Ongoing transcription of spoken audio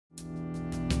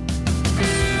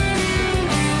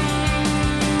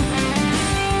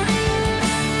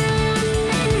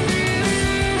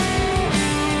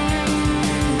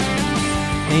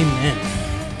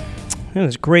It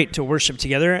was great to worship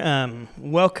together.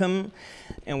 Welcome,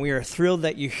 and we are thrilled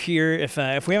that you're here. If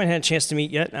we haven't had a chance to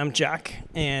meet yet, I'm Jack,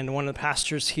 and one of the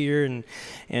pastors here.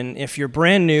 And if you're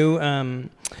brand new,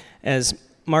 as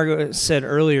Margot said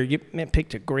earlier, you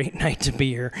picked a great night to be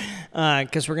here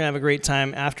because we're going to have a great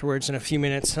time afterwards in a few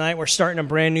minutes. Tonight we're starting a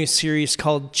brand new series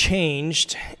called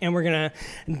Changed, and we're going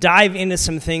to dive into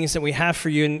some things that we have for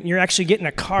you. And you're actually getting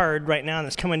a card right now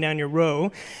that's coming down your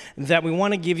row that we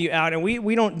want to give you out. And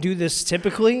we don't do this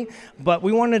typically, but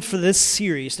we wanted for this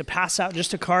series to pass out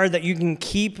just a card that you can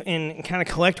keep and kind of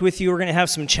collect with you. We're going to have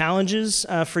some challenges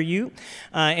for you.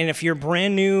 And if you're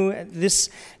brand new,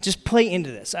 just play into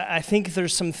this. I think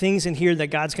there's some things in here that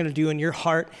God's going to do in your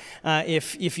heart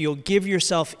if you'll give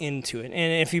yourself into it.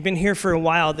 And if you've been here for a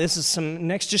while, this is some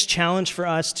next just challenge for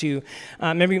us to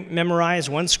maybe memorize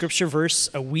one scripture verse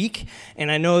a week. And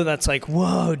I know that's like,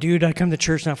 whoa, dude, I come to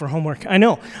church now for homework. I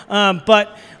know.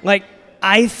 But like,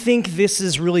 I think this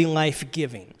is really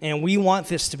life-giving, and we want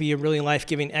this to be a really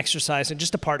life-giving exercise and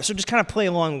just a part of it. So just kind of play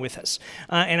along with us.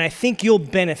 And I think you'll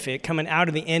benefit coming out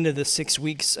of the end of the 6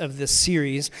 weeks of this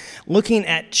series looking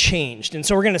at Changed. And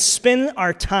so we're going to spend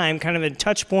our time kind of a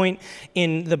touch point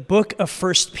in the book of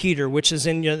 1 Peter, which is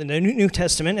in the New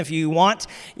Testament. If you want,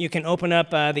 you can open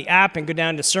up the app and go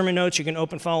down to sermon notes. You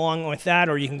can follow along with that,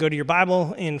 or you can go to your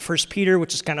Bible in 1 Peter,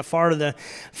 which is kind of far to the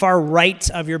far right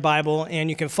of your Bible, and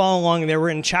you can follow along there. We're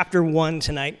in chapter 1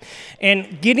 tonight.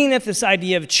 And getting at this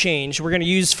idea of change, we're going to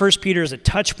use 1 Peter as a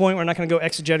touch point. We're not going to go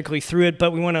exegetically through it,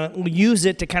 but we want to use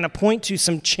it to kind of point to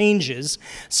some changes,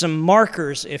 some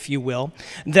markers, if you will,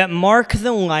 that mark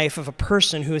the life of a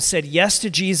person who has said yes to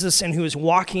Jesus and who is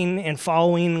walking and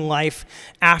following life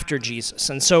after Jesus.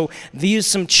 And so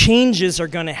some changes are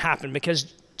going to happen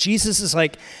because Jesus is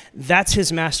like, that's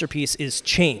his masterpiece, is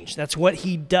change. That's what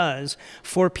he does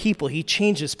for people. He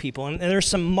changes people. And there's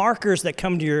some markers that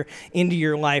come into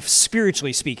your life,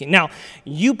 spiritually speaking. Now,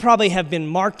 you probably have been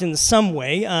marked in some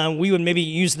way. We would maybe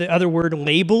use the other word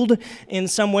labeled in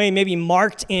some way, maybe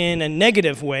marked in a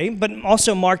negative way, but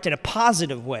also marked in a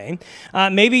positive way.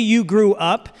 Maybe you grew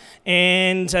up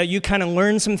and you kind of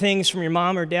learned some things from your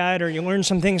mom or dad, or you learned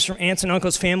some things from aunts and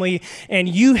uncles' family, and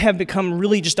you have become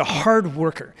really just a hard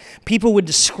worker. People would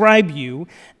describe you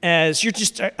as you're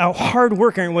just a hard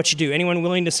worker in what you do. Anyone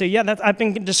willing to say, yeah, I've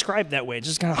been described that way,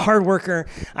 just kind of hard worker,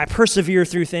 I persevere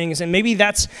through things, and maybe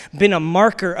that's been a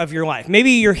marker of your life.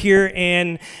 Maybe you're here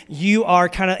and you are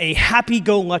kind of a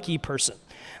happy-go-lucky person.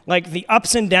 Like the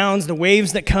ups and downs, the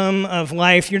waves that come of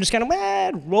life, you're just kind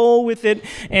of roll with it,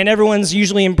 and everyone's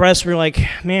usually impressed. We're like,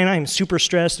 man, I'm super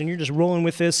stressed, and you're just rolling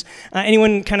with this.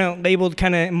 Anyone kind of labeled,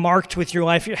 kind of marked with your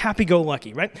life, you're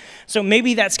happy-go-lucky, right? So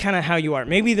maybe that's kind of how you are.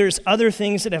 Maybe there's other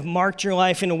things that have marked your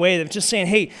life in a way that just saying,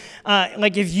 hey,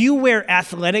 like if you wear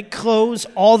athletic clothes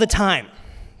all the time,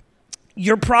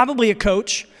 you're probably a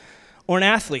coach or an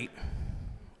athlete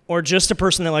or just a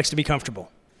person that likes to be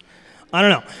comfortable. I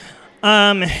don't know.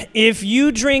 If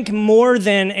you drink more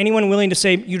than, anyone willing to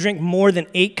say you drink more than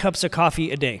 8 cups of coffee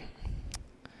a day?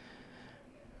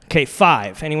 Okay,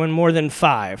 5. Anyone more than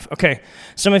 5? Okay,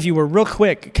 some of you were real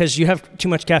quick because you have too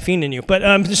much caffeine in you. But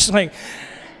just like,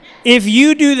 if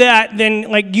you do that, then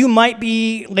like you might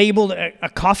be labeled a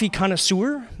coffee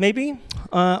connoisseur, maybe,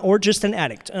 or just an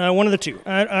addict. One of the two.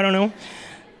 I don't know.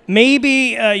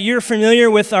 Maybe you're familiar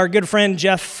with our good friend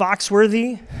Jeff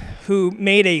Foxworthy, who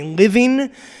made a living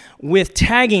with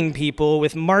tagging people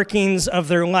with markings of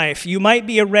their life. You might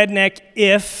be a redneck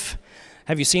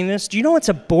have you seen this? Do you know it's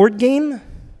a board game?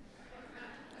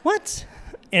 What?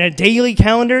 And a daily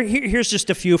calendar? Here's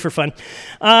just a few for fun.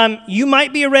 You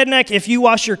might be a redneck if you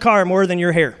wash your car more than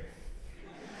your hair.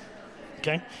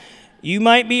 Okay? You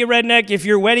might be a redneck if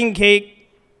your wedding cake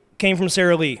came from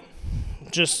Sara Lee.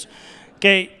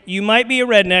 Okay, you might be a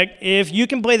redneck if you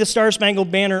can play the Star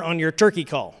Spangled Banner on your turkey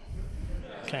call.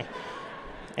 Okay.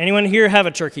 Anyone here have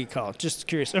a turkey call? Just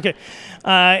curious. Okay.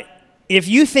 If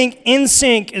you think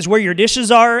NSYNC is where your dishes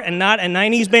are and not a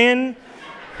 90s band,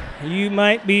 you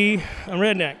might be a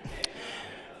redneck.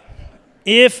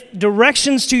 If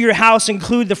directions to your house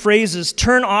include the phrases,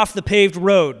 turn off the paved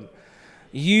road,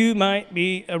 you might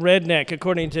be a redneck,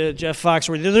 according to Jeff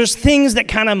Foxworthy. There's things that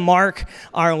kind of mark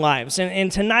our lives.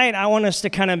 And tonight, I want us to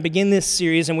kind of begin this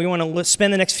series, and we want to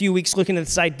spend the next few weeks looking at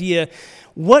this idea.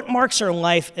 What marks our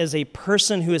life as a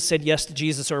person who has said yes to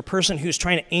Jesus, or a person who's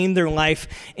trying to aim their life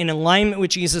in alignment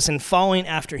with Jesus and following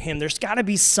after him? There's got to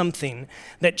be something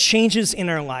that changes in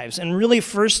our lives. And really,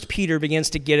 1 Peter begins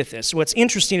to get at this. What's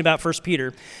interesting about 1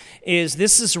 Peter is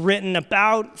this is written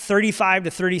about 35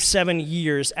 to 37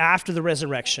 years after the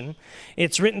resurrection.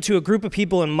 It's written to a group of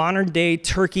people in modern-day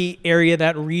Turkey area,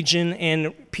 that region,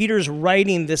 and Peter's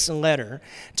writing this letter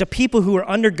to people who are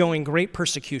undergoing great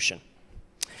persecution.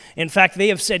 In fact, they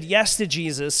have said yes to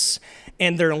Jesus,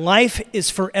 and their life is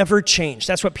forever changed.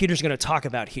 That's what Peter's going to talk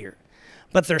about here.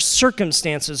 But their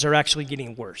circumstances are actually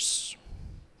getting worse,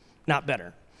 not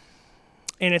better.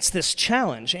 And it's this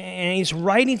challenge, and he's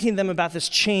writing to them about this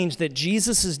change that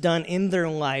Jesus has done in their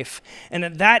life, and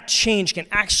that change can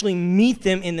actually meet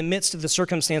them in the midst of the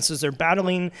circumstances they're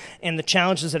battling and the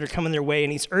challenges that are coming their way.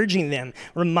 And he's urging them,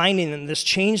 reminding them this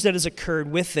change that has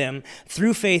occurred with them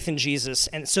through faith in Jesus,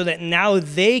 and so that now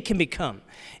they can become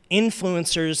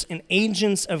influencers and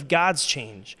agents of God's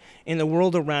change in the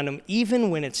world around them,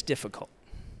 even when it's difficult.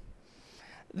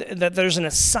 That there's an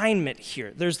assignment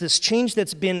here. There's this change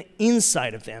that's been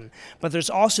inside of them, but there's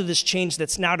also this change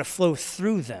that's now to flow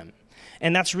through them.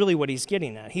 And that's really what he's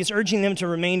getting at. He's urging them to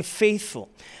remain faithful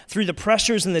through the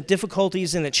pressures and the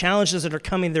difficulties and the challenges that are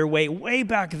coming their way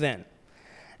back then.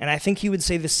 And I think he would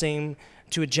say the same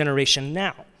to a generation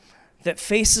now that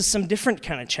faces some different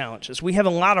kind of challenges. We have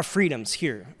a lot of freedoms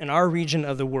here in our region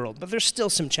of the world, but there's still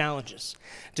some challenges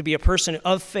to be a person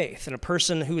of faith and a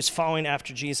person who is following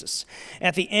after Jesus.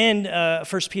 At the end,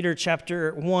 1 Peter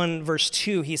chapter 1, verse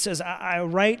 2, he says, I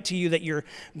write to you that your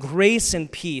grace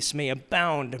and peace may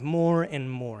abound more and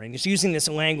more. And he's using this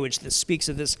language that speaks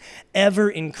of this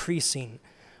ever-increasing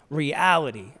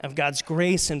reality of God's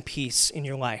grace and peace in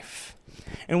your life.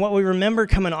 And what we remember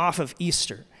coming off of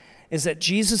Easter is that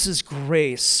Jesus'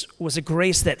 grace was a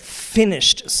grace that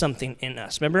finished something in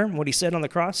us. Remember what he said on the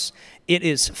cross? It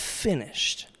is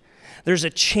finished. There's a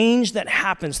change that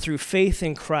happens through faith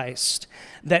in Christ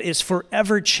that is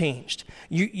forever changed.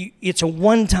 It's a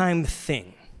one-time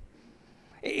thing.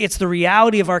 It's the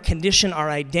reality of our condition, our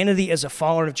identity as a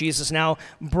follower of Jesus, now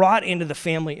brought into the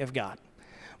family of God.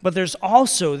 But there's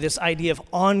also this idea of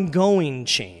ongoing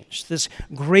change, this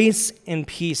grace and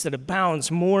peace that abounds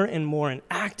more and more and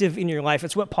active in your life.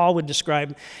 It's what Paul would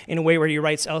describe in a way where he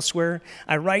writes elsewhere.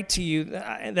 I write to you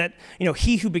that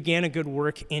he who began a good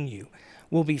work in you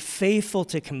will be faithful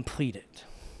to complete it.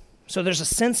 So there's a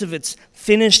sense of it's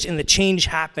finished and the change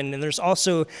happened, and there's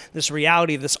also this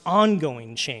reality of this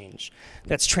ongoing change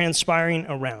that's transpiring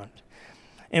around.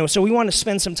 And so we want to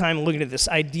spend some time looking at this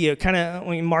idea, kind of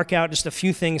we mark out just a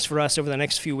few things for us over the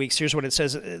next few weeks. Here's what it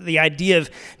says. The idea of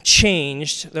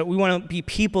changed, that we want to be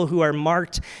people who are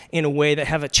marked in a way that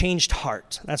have a changed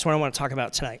heart. That's what I want to talk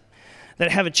about tonight. That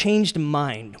have a changed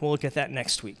mind. We'll look at that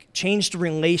next week. Changed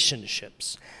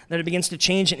relationships. That it begins to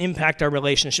change and impact our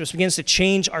relationships. It begins to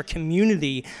change our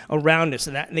community around us.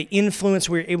 And that the influence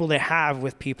we're able to have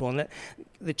with people. And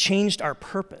that changed our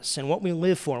purpose and what we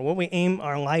live for, what we aim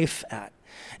our life at.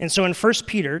 And so in 1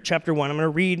 Peter chapter 1, I'm going to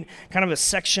read kind of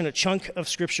a chunk of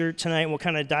scripture tonight. We'll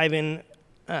kind of dive in,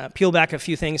 peel back a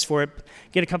few things for it,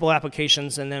 get a couple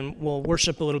applications, and then we'll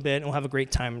worship a little bit, and we'll have a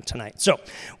great time tonight. So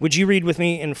would you read with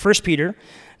me in 1 Peter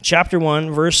chapter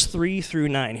 1, verse 3 through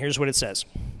 9? Here's what it says.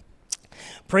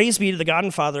 Praise be to the God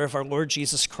and Father of our Lord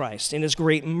Jesus Christ. In his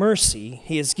great mercy,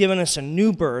 he has given us a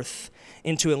new birth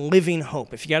into a living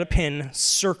hope. If you got a pen,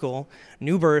 circle,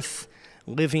 new birth,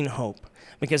 living hope.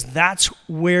 Because that's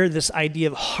where this idea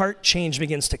of heart change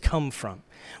begins to come from.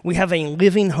 We have a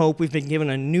living hope. We've been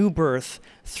given a new birth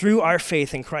through our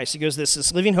faith in Christ. He goes,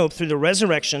 this living hope through the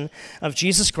resurrection of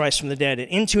Jesus Christ from the dead, and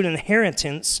into an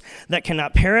inheritance that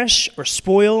cannot perish or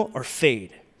spoil or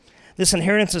fade. This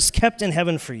inheritance is kept in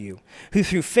heaven for you, who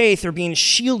through faith are being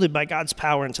shielded by God's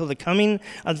power until the coming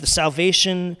of the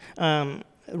salvation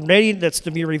ready that's to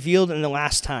be revealed in the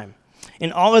last time.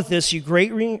 In all of this you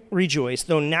greatly rejoice,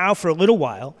 though now for a little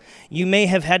while you may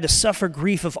have had to suffer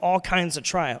grief of all kinds of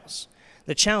trials,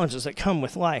 the challenges that come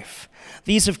with life.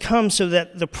 These have come so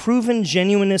that the proven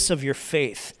genuineness of your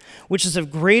faith, which is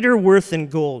of greater worth than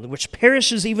gold, which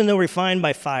perishes even though refined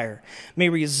by fire, may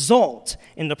result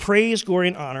in the praise, glory,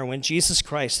 and honor when Jesus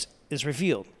Christ is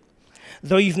revealed.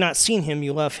 Though you've not seen him,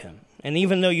 you love him. And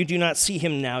even though you do not see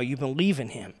him now, you believe in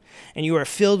him, and you are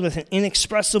filled with an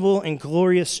inexpressible and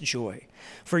glorious joy.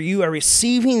 For you are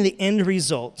receiving the end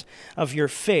result of your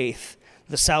faith,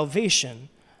 the salvation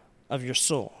of your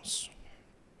souls.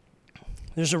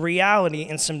 There's a reality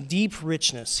and some deep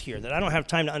richness here that I don't have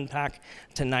time to unpack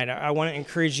tonight. I want to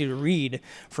encourage you to read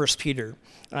 1 Peter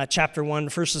chapter 1,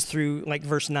 verses through like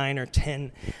verse 9 or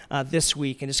 10 this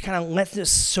week, and just kind of let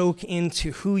this soak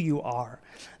into who you are,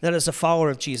 that as a follower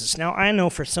of Jesus. Now, I know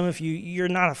for some of you, you're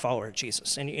not a follower of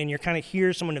Jesus, and you're kind of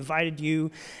here, someone invited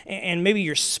you, and maybe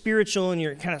you're spiritual and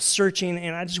you're kind of searching,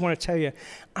 and I just want to tell you,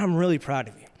 I'm really proud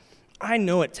of you. I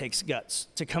know it takes guts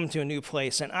to come to a new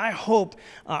place, and I hope,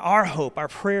 our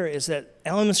prayer is that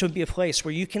Elements would be a place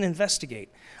where you can investigate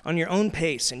on your own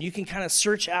pace, and you can kind of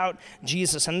search out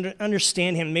Jesus and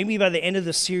understand him. Maybe by the end of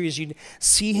the series, you'd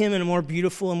see him in a more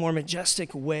beautiful and more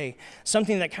majestic way,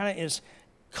 something that kind of is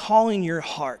calling your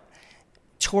heart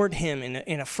toward him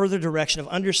in a further direction of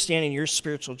understanding your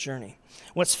spiritual journey.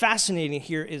 What's fascinating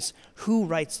here is who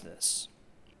writes this.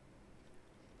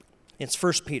 It's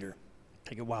 1 Peter.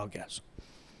 Take a wild guess.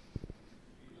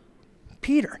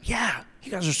 Peter, yeah,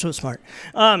 you guys are so smart.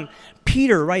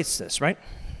 Peter writes this, right?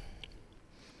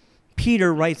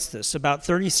 Peter writes this about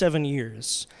 37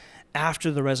 years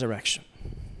after the resurrection.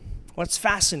 What's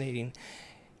fascinating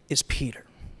is Peter.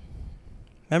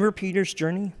 Remember Peter's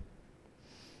journey?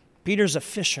 Peter's a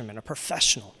fisherman, a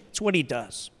professional. It's what he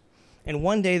does. And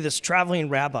one day this traveling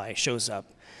rabbi shows up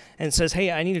and says,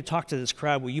 hey, I need to talk to this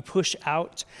crowd. Will you push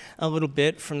out a little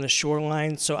bit from the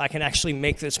shoreline so I can actually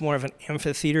make this more of an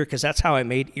amphitheater? Because that's how I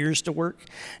made ears to work.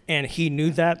 And he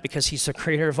knew that because he's the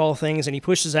creator of all things. And he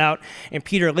pushes out, and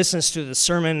Peter listens to the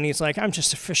sermon, and he's like, I'm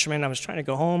just a fisherman. I was trying to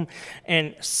go home.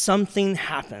 And something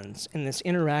happens in this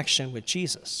interaction with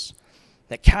Jesus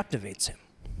that captivates him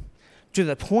to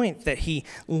the point that he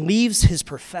leaves his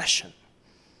profession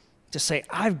to say,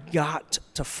 I've got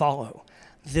to follow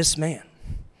this man.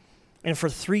 And for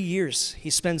 3 years, he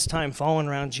spends time following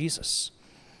around Jesus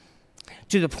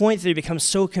to the point that he becomes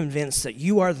so convinced that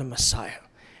you are the Messiah.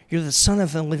 You're the Son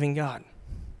of the living God.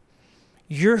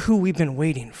 You're who we've been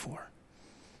waiting for.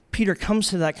 Peter comes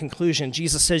to that conclusion.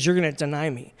 Jesus says, you're going to deny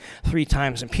me 3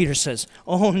 times. And Peter says,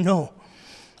 oh no,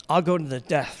 I'll go to the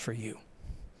death for you.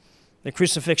 The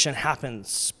crucifixion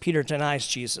happens. Peter denies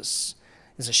Jesus,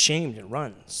 is ashamed, and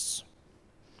runs.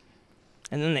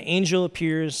 And then the angel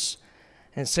appears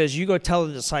and says, you go tell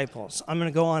the disciples. I'm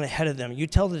going to go on ahead of them. You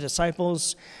tell the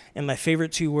disciples, and my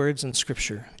favorite 2 words in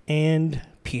Scripture, and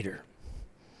Peter.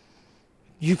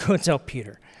 You go tell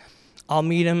Peter. I'll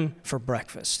meet him for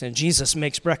breakfast. And Jesus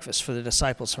makes breakfast for the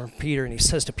disciples from Peter, and he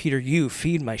says to Peter, you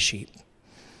feed my sheep.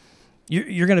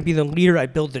 You're going to be the leader I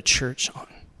build the church on.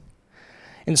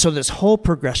 And so this whole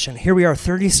progression, here we are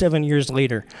 37 years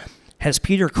later. Has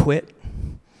Peter quit?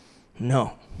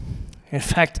 No. In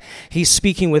fact, he's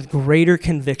speaking with greater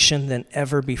conviction than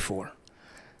ever before.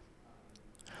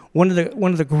 One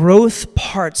of the growth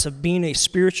parts of being a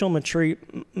spiritual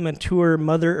mature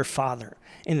mother or father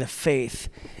in the faith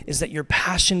is that your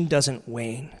passion doesn't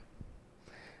wane.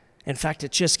 In fact,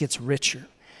 it just gets richer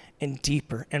and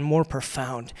deeper and more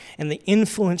profound. And the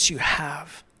influence you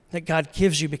have that God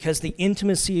gives you because the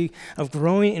intimacy of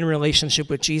growing in relationship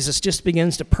with Jesus just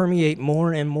begins to permeate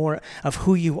more and more of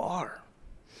who you are.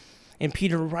 And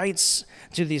Peter writes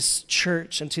to this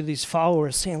church and to these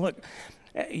followers saying, look,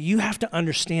 you have to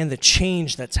understand the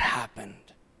change that's happened.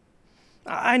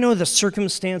 I know the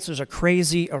circumstances are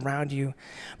crazy around you,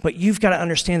 but you've got to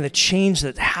understand the change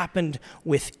that happened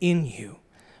within you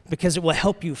because it will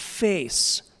help you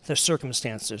face the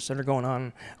circumstances that are going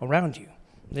on around you,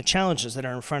 the challenges that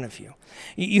are in front of you.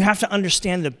 You have to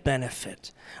understand the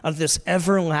benefit of this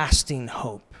everlasting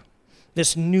hope.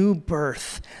 This new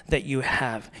birth that you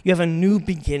have. You have a new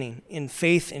beginning in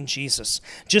faith in Jesus.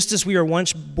 Just as we were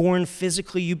once born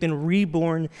physically, you've been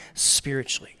reborn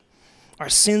spiritually. Our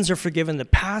sins are forgiven. The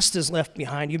past is left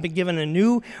behind. You've been given a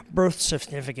new birth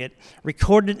certificate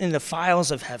recorded in the files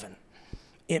of heaven.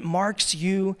 It marks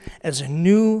you as a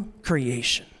new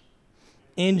creation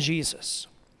in Jesus.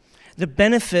 The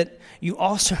benefit you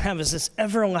also have is this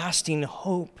everlasting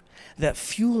hope that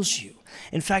fuels you.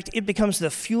 In fact, it becomes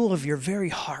the fuel of your very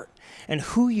heart and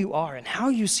who you are and how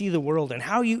you see the world and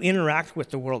how you interact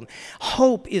with the world.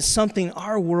 Hope is something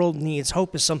our world needs.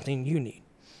 Hope is something you need.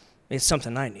 It's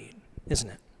something I need, isn't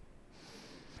it?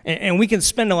 And we can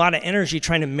spend a lot of energy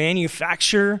trying to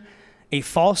manufacture a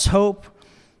false hope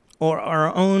or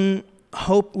our own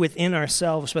hope within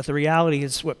ourselves, but the reality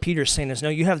is what Peter's saying is, no,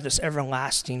 you have this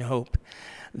everlasting hope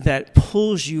that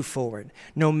pulls you forward,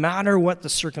 no matter what the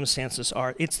circumstances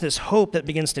are. It's this hope that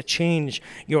begins to change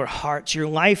your hearts. Your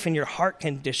life and your heart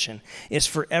condition is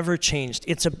forever changed.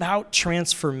 It's about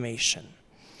transformation,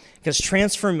 because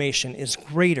transformation is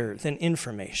greater than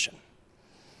information.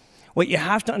 What you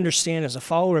have to understand as a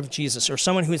follower of Jesus or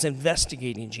someone who is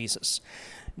investigating Jesus,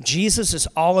 Jesus is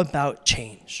all about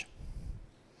change.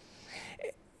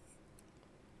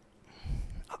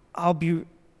 I'll be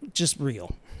just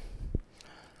real.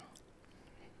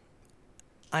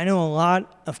 I know a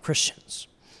lot of Christians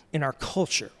in our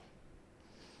culture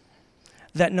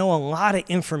that know a lot of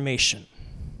information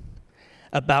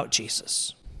about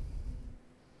Jesus.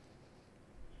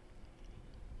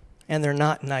 And they're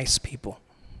not nice people.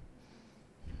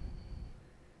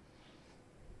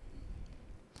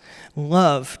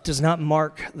 Love does not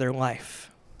mark their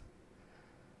life.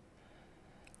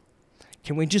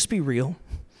 Can we just be real?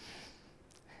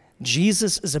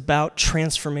 Jesus is about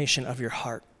transformation of your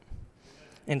heart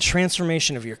and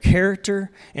transformation of your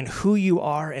character and who you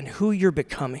are and who you're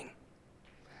becoming.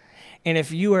 And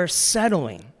if you are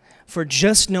settling for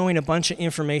just knowing a bunch of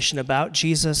information about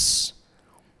Jesus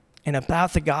and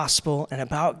about the gospel and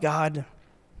about God,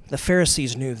 the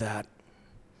Pharisees knew that.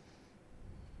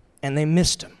 And they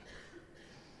missed him.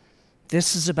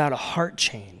 This is about a heart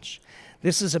change.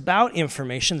 This is about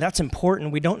information. That's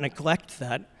important. We don't neglect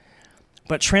that.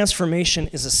 But transformation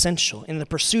is essential. In the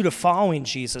pursuit of following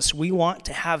Jesus, we want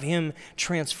to have him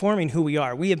transforming who we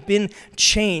are. We have been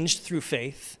changed through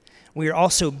faith. We are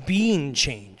also being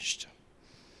changed.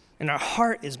 And our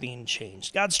heart is being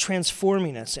changed. God's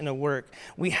transforming us in a work.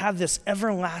 We have this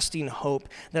everlasting hope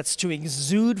that's to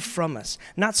exude from us.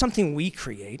 Not something we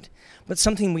create, but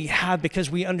something we have because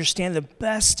we understand the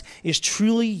best is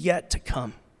truly yet to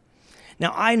come.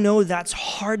 Now, I know that's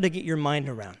hard to get your mind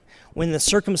around when the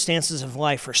circumstances of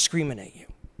life are screaming at you.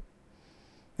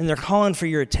 And they're calling for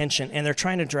your attention, and they're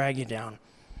trying to drag you down.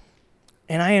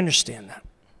 And I understand that.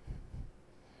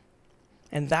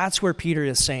 And that's where Peter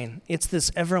is saying, it's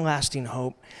this everlasting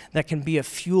hope that can be a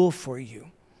fuel for you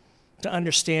to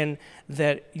understand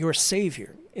that your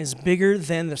Savior is bigger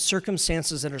than the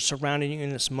circumstances that are surrounding you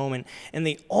in this moment. And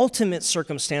the ultimate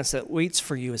circumstance that waits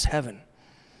for you is heaven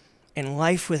and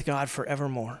life with God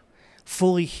forevermore,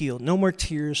 fully healed. No more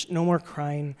tears, no more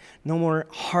crying, no more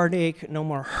heartache, no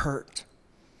more hurt.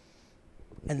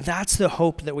 And that's the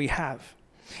hope that we have.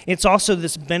 It's also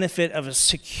this benefit of a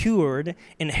secured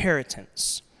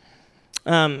inheritance.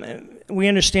 We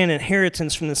understand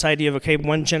inheritance from this idea of, okay,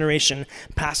 one generation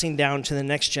passing down to the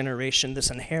next generation,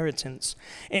 this inheritance.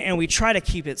 And we try to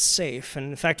keep it safe.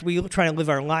 And in fact, we try to live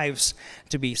our lives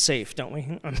to be safe, don't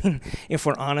we? I mean, if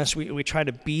we're honest, we try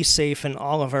to be safe in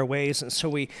all of our ways. And so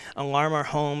we alarm our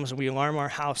homes, we alarm our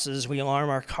houses, we alarm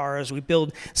our cars, we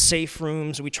build safe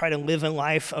rooms, we try to live a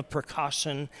life of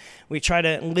precaution. We try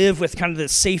to live with kind of the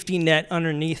safety net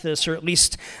underneath us, or at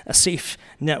least a safe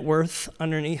net worth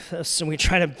underneath us. And we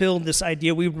try to build this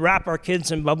idea. We wrap our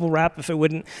kids in bubble wrap if it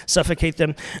wouldn't suffocate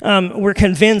them. We're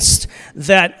convinced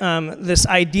that this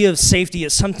idea of safety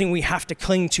is something we have to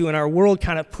cling to, and our world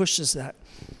kind of pushes that.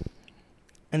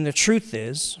 And the truth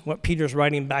is, what Peter's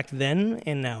writing back then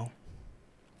and now,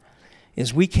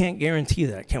 is we can't guarantee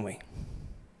that, can we?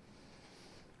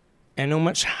 And no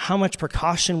much how much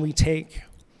precaution we take.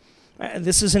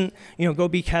 This isn't, go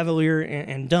be cavalier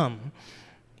and dumb.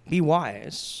 Be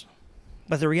wise.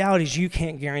 But the reality is you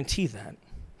can't guarantee that.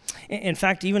 In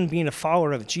fact, even being a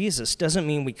follower of Jesus doesn't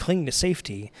mean we cling to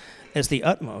safety as the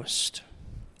utmost.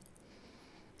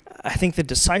 I think the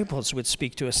disciples would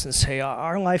speak to us and say,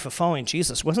 our life of following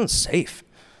Jesus wasn't safe,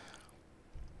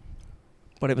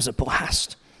 but it was a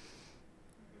blast.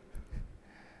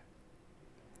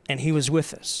 And he was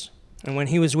with us. And when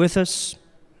he was with us,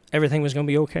 everything was going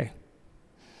to be okay.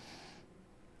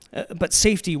 But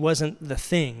safety wasn't the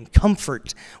thing.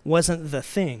 Comfort wasn't the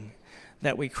thing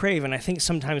that we crave. And I think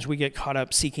sometimes we get caught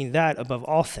up seeking that above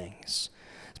all things.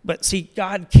 But see,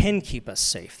 God can keep us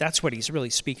safe. That's what he's really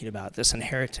speaking about, this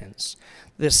inheritance.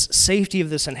 This safety of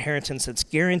this inheritance that's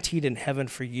guaranteed in heaven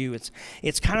for you.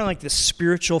 It's kind of like the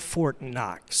spiritual Fort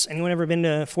Knox. Anyone ever been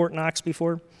to Fort Knox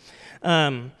before?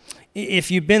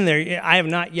 If you've been there, I have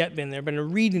not yet been there, but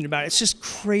in reading about it, it's just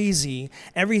crazy,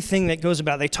 everything that goes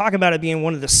about it. They talk about it being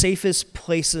one of the safest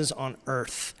places on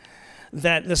earth,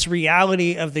 that this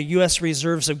reality of the U.S.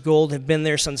 reserves of gold have been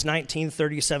there since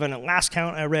 1937. At last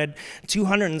count, I read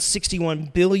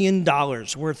 $261 billion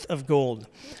worth of gold.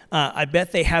 I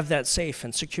bet they have that safe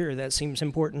and secure. That seems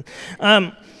important.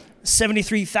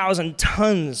 73,000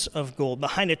 tons of gold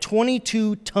behind a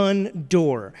 22-ton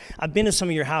door. I've been to some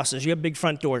of your houses. You have big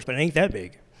front doors, but it ain't that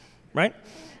big, right?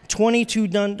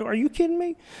 22-ton door. Are you kidding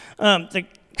me? The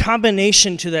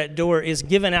combination to that door is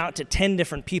given out to 10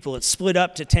 different people. It's split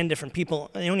up to 10 different people.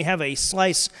 They only have a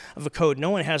slice of a code. No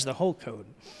one has the whole code.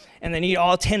 And they need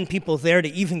all 10 people there to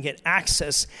even get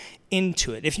access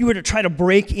into it. If you were to try to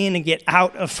break in and get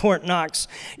out of Fort Knox,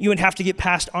 you would have to get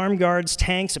past armed guards,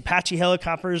 tanks, Apache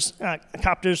helicopters,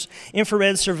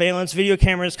 infrared surveillance, video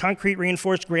cameras, concrete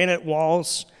reinforced granite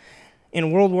walls.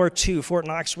 In World War II, Fort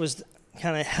Knox was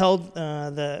kind of held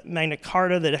the Magna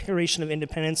Carta, the Declaration of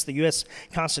Independence, the U.S.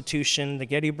 Constitution, the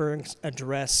Gettysburg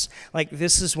Address. Like,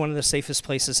 this is one of the safest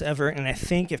places ever. And I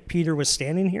think if Peter was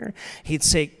standing here, he'd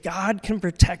say, God can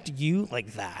protect you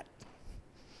like that.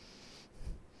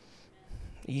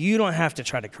 You don't have to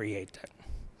try to create that.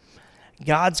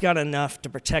 God's got enough to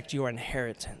protect your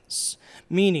inheritance,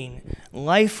 meaning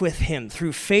life with him.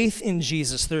 Through faith in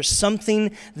Jesus, there's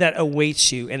something that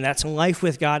awaits you, and that's life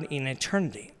with God in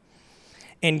eternity.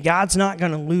 And God's not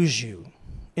going to lose you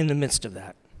in the midst of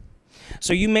that.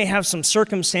 So you may have some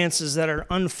circumstances that are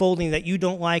unfolding that you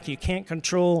don't like, you can't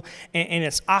control, and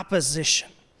it's opposition.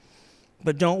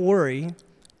 But don't worry,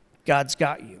 God's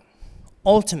got you.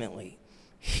 Ultimately,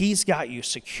 he's got you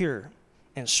secure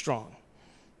and strong.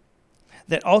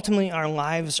 That ultimately our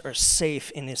lives are safe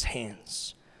in his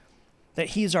hands. That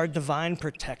he's our divine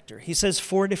protector. He says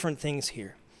 4 different things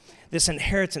here. This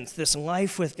inheritance, this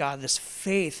life with God, this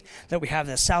faith that we have,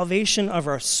 the salvation of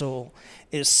our soul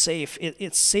is safe.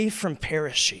 It's safe from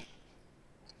perishing.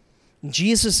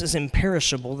 Jesus is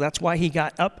imperishable. That's why he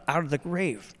got up out of the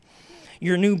grave.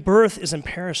 Your new birth is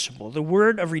imperishable. The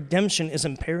word of redemption is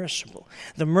imperishable.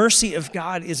 The mercy of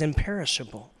God is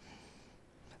imperishable.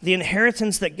 The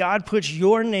inheritance that God puts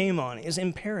your name on is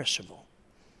imperishable.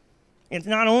 And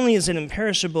not only is it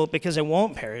imperishable because it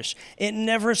won't perish, it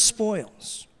never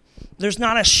spoils. There's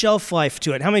not a shelf life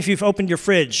to it. How many of you have opened your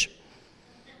fridge?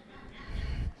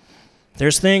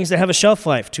 There's things that have a shelf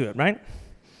life to it, right?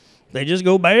 They just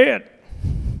go bad.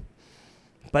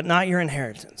 But not your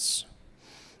inheritance.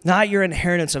 Not your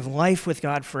inheritance of life with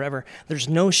God forever. There's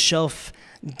no shelf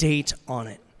date on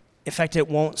it. In fact, it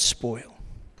won't spoil.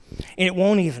 And it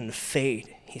won't even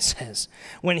fade, he says.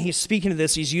 When he's speaking to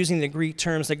this, he's using the Greek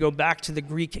terms that go back to the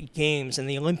Greek games and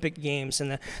the Olympic games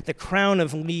and the crown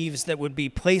of leaves that would be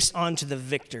placed onto the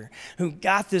victor who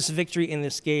got this victory in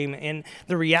this game. And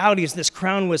the reality is this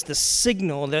crown was the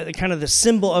signal, the kind of the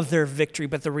symbol of their victory.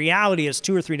 But the reality is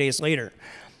 2 or 3 days later,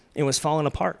 it was falling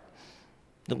apart.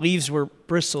 The leaves were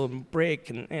bristle and break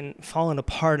and falling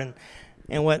apart.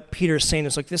 And what Peter is saying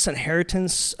is, look, this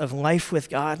inheritance of life with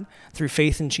God through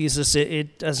faith in Jesus,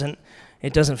 it doesn't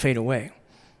fade away.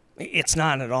 It's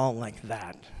not at all like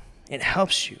that. It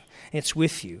helps you. It's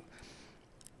with you.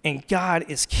 And God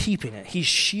is keeping it. He's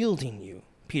shielding you,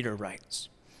 Peter writes.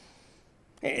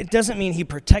 It doesn't mean he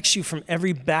protects you from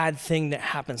every bad thing that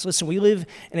happens. Listen, we live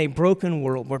in a broken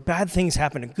world where bad things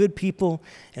happen to good people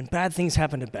and bad things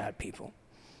happen to bad people.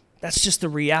 That's just the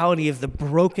reality of the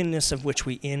brokenness of which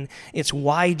we in. It's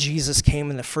why Jesus came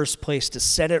in the first place, to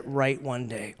set it right one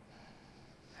day.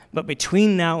 But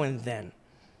between now and then,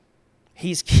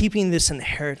 he's keeping this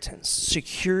inheritance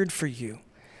secured for you,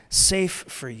 safe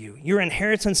for you. Your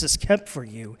inheritance is kept for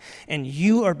you, and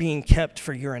you are being kept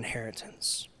for your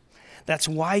inheritance. That's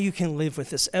why you can live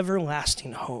with this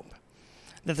everlasting hope.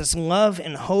 That this love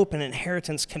and hope and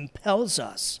inheritance compels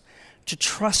us to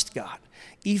trust God,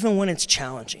 even when it's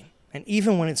challenging and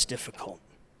even when it's difficult.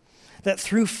 That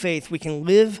through faith we can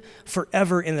live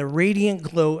forever in the radiant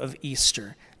glow of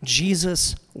Easter.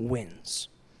 Jesus wins.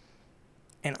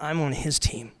 And I'm on his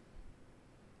team.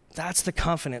 That's the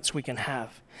confidence we can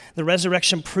have. The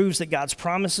resurrection proves that God's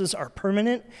promises are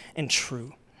permanent and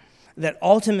true. That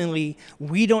ultimately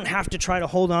we don't have to try to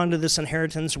hold on to this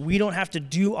inheritance. We don't have to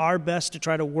do our best to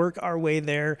try to work our way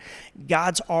there.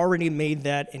 God's already made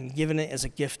that and given it as a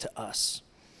gift to us.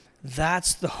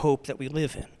 That's the hope that we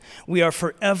live in. We are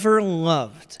forever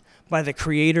loved by the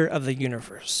creator of the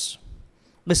universe.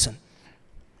 Listen,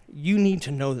 you need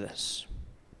to know this.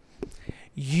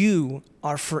 You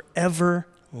are forever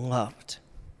loved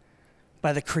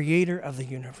by the creator of the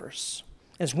universe.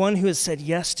 As one who has said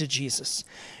yes to Jesus,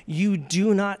 you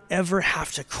do not ever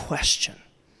have to question,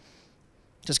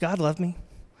 does God love me?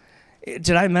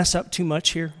 Did I mess up too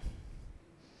much here?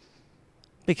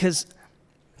 Because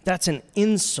that's an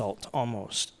insult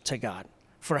almost to God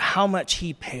for how much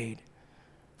he paid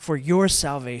for your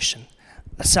salvation,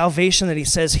 a salvation that he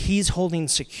says he's holding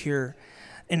secure,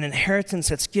 an inheritance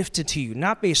that's gifted to you,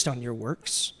 not based on your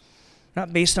works,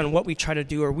 not based on what we try to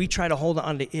do or we try to hold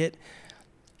on to it.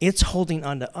 It's holding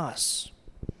on to us,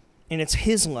 and it's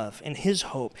his love and his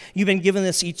hope. You've been given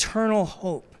this eternal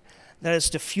hope that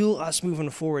is to fuel us moving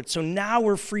forward. So now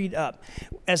we're freed up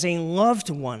as a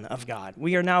loved one of God.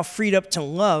 We are now freed up to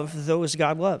love those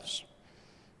God loves.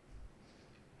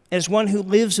 As one who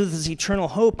lives with this eternal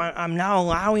hope, I'm now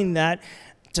allowing that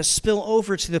to spill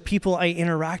over to the people I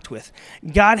interact with.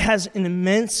 God has an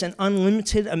immense and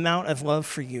unlimited amount of love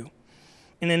for you,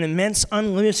 and an immense,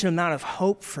 unlimited amount of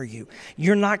hope for you.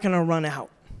 You're not going to run out.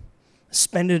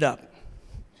 Spend it up.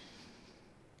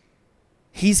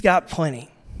 He's got plenty.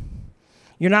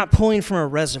 You're not pulling from a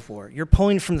reservoir. You're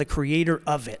pulling from the creator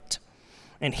of it,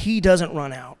 and he doesn't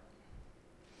run out.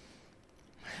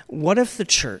 What if the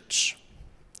church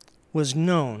was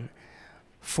known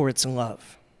for its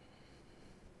love?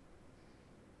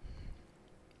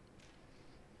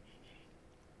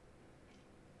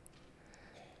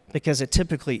 Because it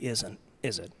typically isn't,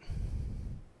 is it?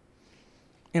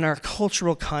 In our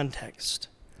cultural context,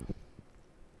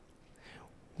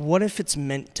 what if it's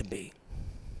meant to be?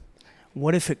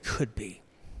 What if it could be?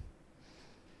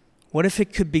 What if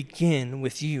it could begin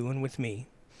with you and with me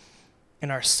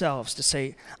and ourselves to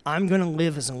say, I'm going to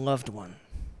live as a loved one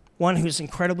who's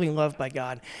incredibly loved by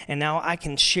God, and now I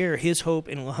can share his hope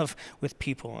and love with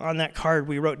people. On that card,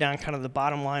 we wrote down kind of the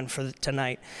bottom line for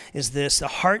tonight is this: the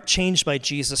heart changed by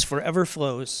Jesus forever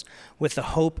flows with the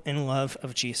hope and love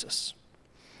of Jesus.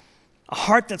 A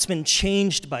heart that's been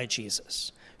changed by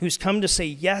Jesus, who's come to say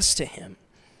yes to him,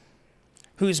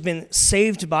 who's been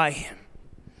saved by him,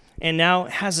 and now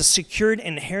has a secured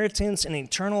inheritance and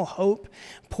eternal hope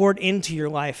poured into your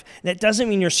life. That doesn't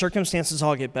mean your circumstances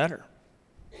all get better.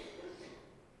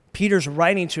 Peter's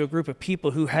writing to a group of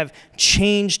people who have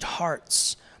changed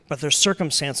hearts, but their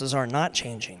circumstances are not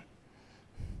changing.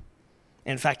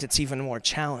 In fact, it's even more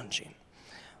challenging.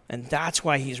 And that's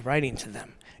why he's writing to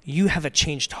them. You have a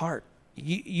changed heart.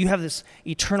 You have this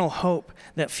eternal hope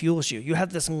that fuels you. You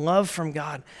have this love from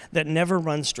God that never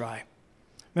runs dry.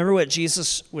 Remember what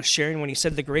Jesus was sharing when he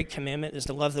said the great commandment is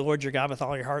to love the Lord your God with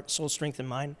all your heart, soul, strength, and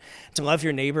mind, to love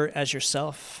your neighbor as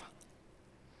yourself.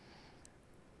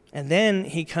 And then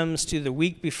he comes to the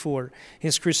week before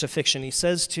his crucifixion. He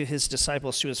says to his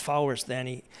disciples, to his followers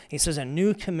then, he says, a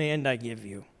new command I give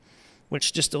you,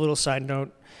 which, just a little side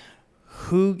note,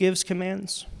 who gives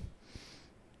commands?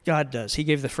 God does. He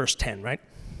gave the first 10, right?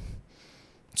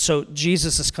 So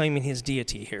Jesus is claiming his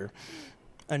deity here.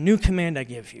 A new command I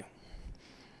give you.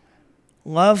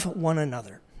 Love one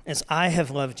another as I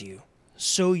have loved you,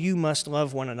 so you must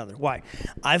love one another. Why?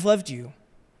 I've loved you,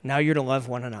 now you're to love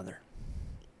one another.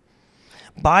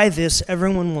 By this,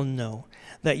 everyone will know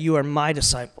that you are my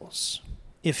disciples,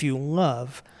 if you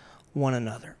love one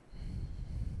another.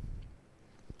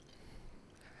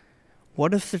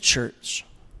 What if the church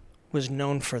was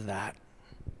known for that?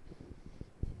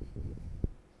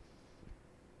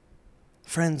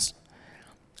 Friends,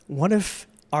 what if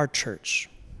our church,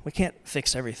 we can't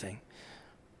fix everything,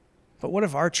 but what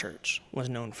if our church was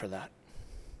known for that?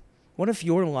 What if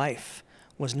your life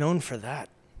was known for that?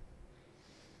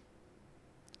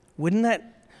 Wouldn't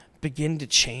that begin to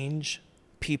change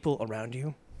people around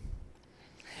you?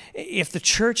 If the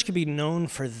church could be known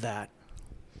for that,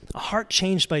 a heart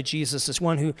changed by Jesus is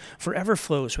one who forever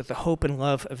flows with the hope and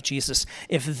love of Jesus.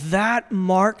 If that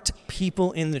marked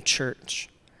people in the church,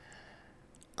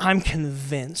 I'm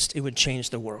convinced it would change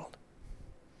the world.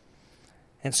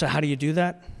 And so how do you do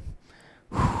that?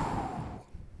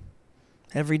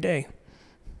 Every day,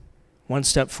 one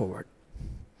step forward.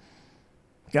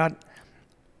 God,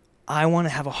 I want to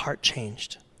have a heart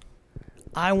changed.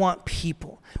 I want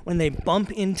people, when they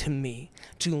bump into me,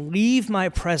 to leave my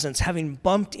presence having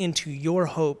bumped into your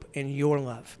hope and your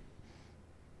love.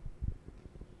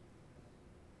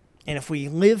 And if we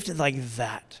lived like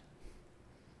that,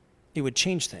 it would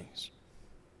change things.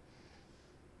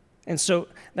 And so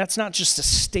that's not just a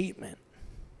statement.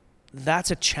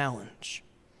 That's a challenge.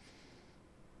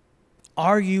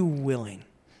 Are you willing?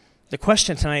 The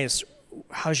question tonight is,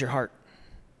 how's your heart?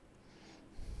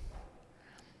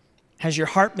 Has your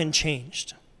heart been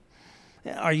changed?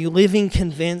 Are you living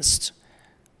convinced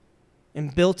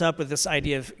and built up with this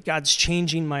idea of God's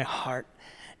changing my heart,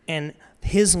 and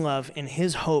his love and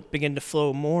his hope begin to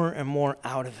flow more and more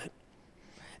out of it?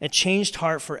 A changed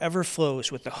heart forever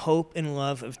flows with the hope and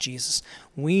love of Jesus.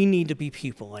 We need to be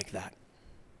people like that.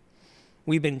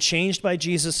 We've been changed by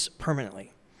Jesus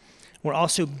permanently. We're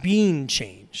also being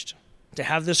changed to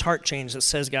have this heart change that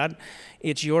says, God,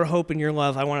 it's your hope and your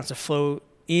love. I want it to flow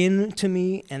into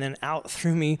me and then out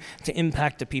through me to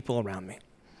impact the people around me.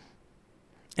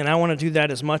 And I want to do that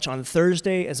as much on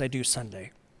Thursday as I do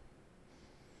Sunday.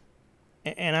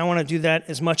 And I want to do that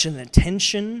as much in the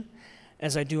tension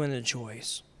as I do in the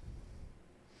joys.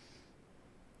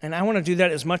 And I want to do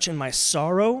that as much in my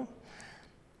sorrow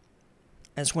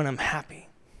as when I'm happy.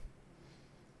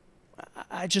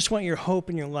 I just want your hope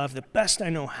and your love, the best I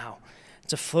know how,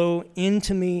 to flow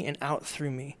into me and out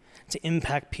through me to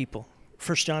impact people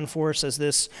 1 John 4 says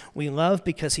this, we love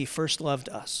because he first loved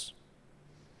us.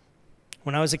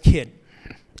 When I was a kid,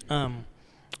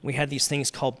 we had these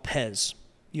things called Pez.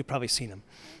 You've probably seen them.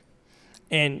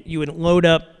 And you would load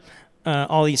up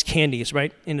all these candies,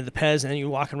 right, into the Pez, and then you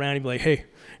walk around and you'd be like, hey,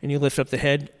 and you lift up the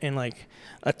head, and like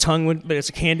a tongue would, but it's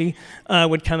a candy,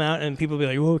 would come out, and people would be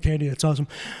like, whoa, candy, that's awesome.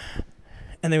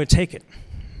 And they would take it.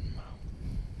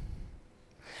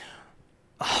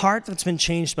 A heart that's been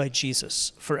changed by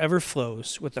Jesus forever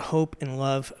flows with the hope and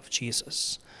love of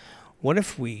Jesus. What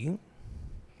if we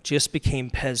just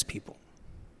became Pez people?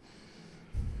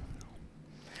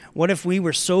 What if we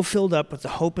were so filled up with the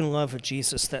hope and love of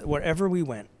Jesus that wherever we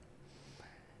went,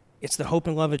 it's the hope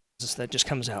and love of Jesus that just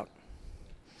comes out?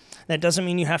 That doesn't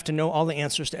mean you have to know all the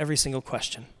answers to every single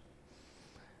question,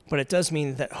 but it does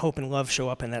mean that hope and love show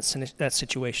up in that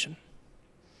situation.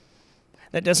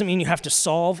 That doesn't mean you have to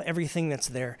solve everything that's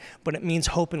there, but it means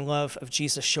hope and love of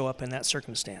Jesus show up in that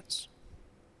circumstance.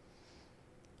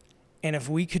 And if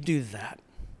we could do that,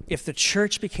 if the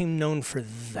church became known for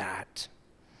that,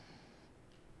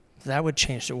 that would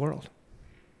change the world,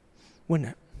 wouldn't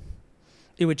it?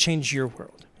 It would change your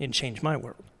world. It'd change my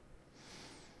world.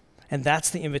 And that's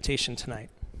the invitation tonight.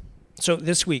 So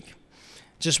this week,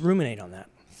 just ruminate on that.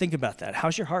 Think about that.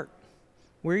 How's your heart?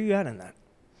 Where are you at in that?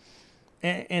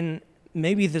 And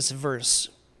maybe this verse,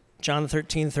 John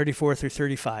 13, 34 through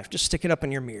 35, just stick it up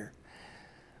in your mirror.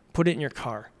 Put it in your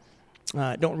car.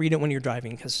 Don't read it when you're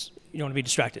driving because you don't want to be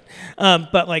distracted.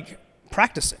 But like,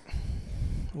 practice it.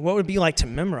 What would it be like to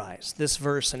memorize this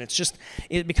verse? And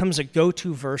it becomes a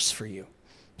go-to verse for you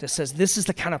that says, this is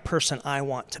the kind of person I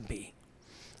want to be.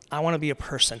 I want to be a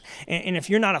person. And if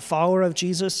you're not a follower of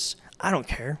Jesus, I don't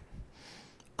care.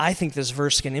 I think this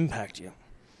verse can impact you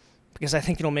because I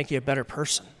think it'll make you a better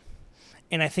person.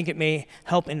 And I think it may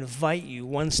help invite you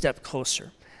one step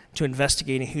closer to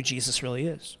investigating who Jesus really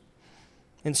is.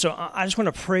 And so I just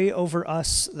want to pray over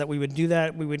us that we would do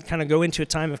that. We would kind of go into a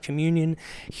time of communion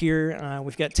here.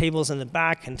 We've got tables in the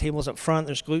back and tables up front.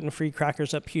 There's gluten-free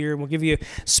crackers up here. We'll give you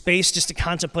space just to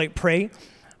contemplate, pray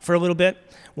for a little bit.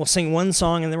 We'll sing one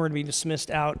song, and then we're going to be dismissed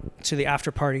out to the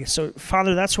after party. So,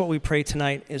 Father, that's what we pray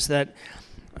tonight, is that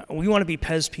we want to be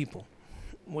Pez people.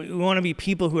 We want to be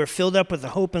people who are filled up with the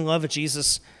hope and love of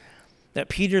Jesus that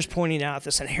Peter's pointing out,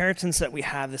 this inheritance that we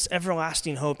have, this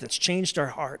everlasting hope that's changed our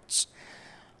hearts.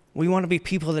 We want to be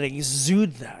people that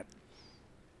exude that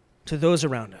to those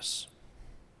around us.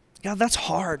 God, that's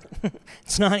hard.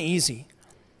 It's not easy.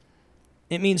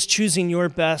 It means choosing your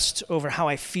best over how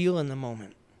I feel in the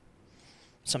moment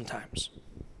sometimes.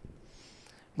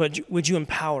 But would you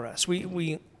empower us?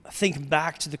 We think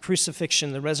back to the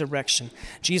crucifixion, the resurrection.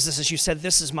 Jesus, as you said,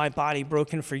 this is my body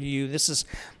broken for you. This is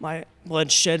my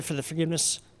blood shed for the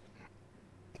forgiveness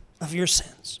of your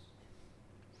sins.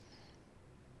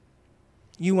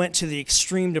 You went to the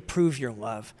extreme to prove your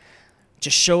love, to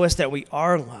show us that we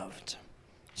are loved,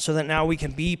 so that now we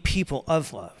can be people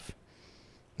of love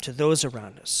to those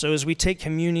around us. So as we take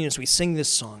communion, as we sing this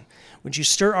song, would you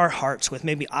stir our hearts with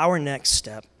maybe our next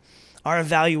step, our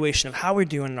evaluation of how we're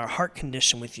doing in our heart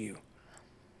condition with you.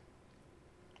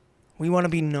 We want to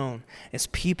be known as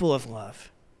people of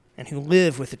love and who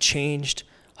live with a changed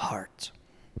heart.